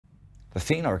the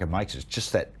thing I reckon makes is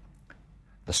just that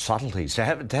the subtleties. To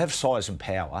have size and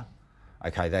power,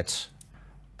 okay, that's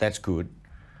good,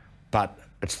 but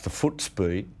it's the foot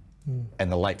speed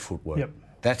and the late footwork. Yep.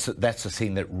 That's the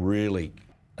thing that really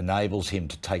enables him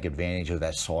to take advantage of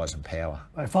that size and power.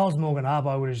 If I was Morgan Harper,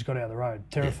 I would have just got out of the road.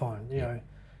 Terrifying, you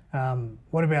know.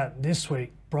 What about this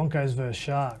week? Broncos versus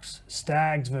Sharks,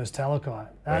 Stags versus Talakai.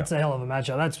 That's a hell of a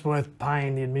matchup. That's worth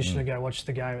paying the admission to go watch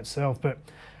the game itself. But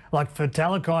like for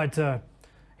Talakai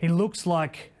he looks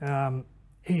like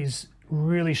he's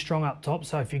really strong up top.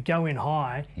 So if you go in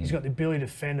high, he's got the ability to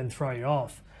defend and throw you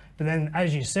off. But then,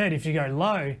 as you said, if you go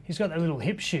low, he's got that little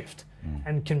hip shift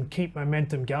and can keep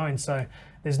momentum going. So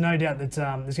there's no doubt that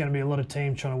there's going to be a lot of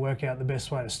teams trying to work out the best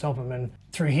way to stop him. And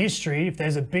through history, if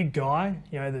there's a big guy,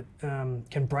 you know, that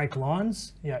can break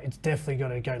lines, you know, it's definitely got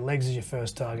to go legs as your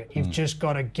first target. You've just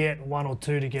got to get one or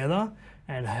two together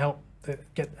and hope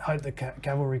the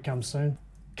cavalry comes soon.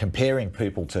 Comparing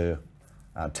people to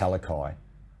Talakai,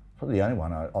 probably the only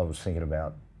one I was thinking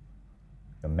about,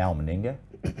 Mal Meninga.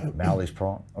 Mal is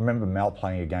prime. I remember Mal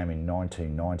playing a game in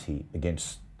 1990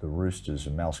 against the Roosters,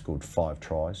 and Mal scored 5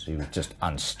 tries. He was just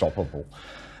unstoppable.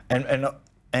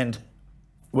 And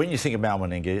when you think of Mal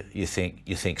Meninga, you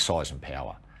think size and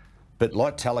power. But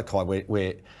like Talakai,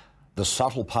 where the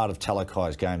subtle part of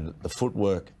Talakai's game, the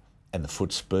footwork and the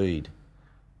foot speed,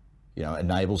 you know,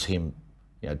 enables him,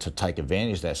 you know, to take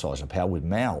advantage of that size and power. With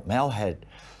Mal had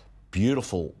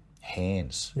beautiful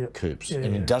hands, Coops,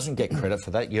 and he doesn't get credit for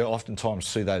that. You oftentimes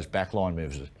see those backline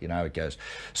moves, you know, it goes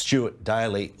Stewart,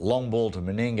 Daly, long ball to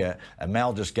Meninga, and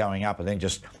Mal just going up and then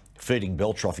just feeding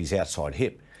Belcher off his outside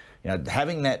hip. You know,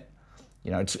 having that, you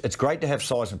know, it's great to have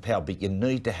size and power, but you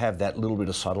need to have that little bit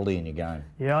of subtlety in your game.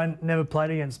 Yeah, I never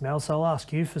played against Mal, so I'll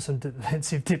ask you for some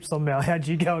defensive tips on Mal. How'd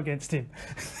you go against him?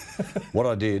 What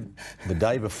I did, the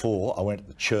day before, I went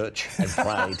to church and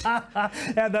prayed.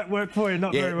 How'd that work for you?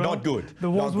 Not very well? Not good. The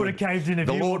walls would have caved in if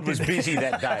the you Lord was busy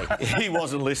that day. He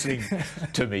wasn't listening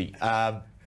to me.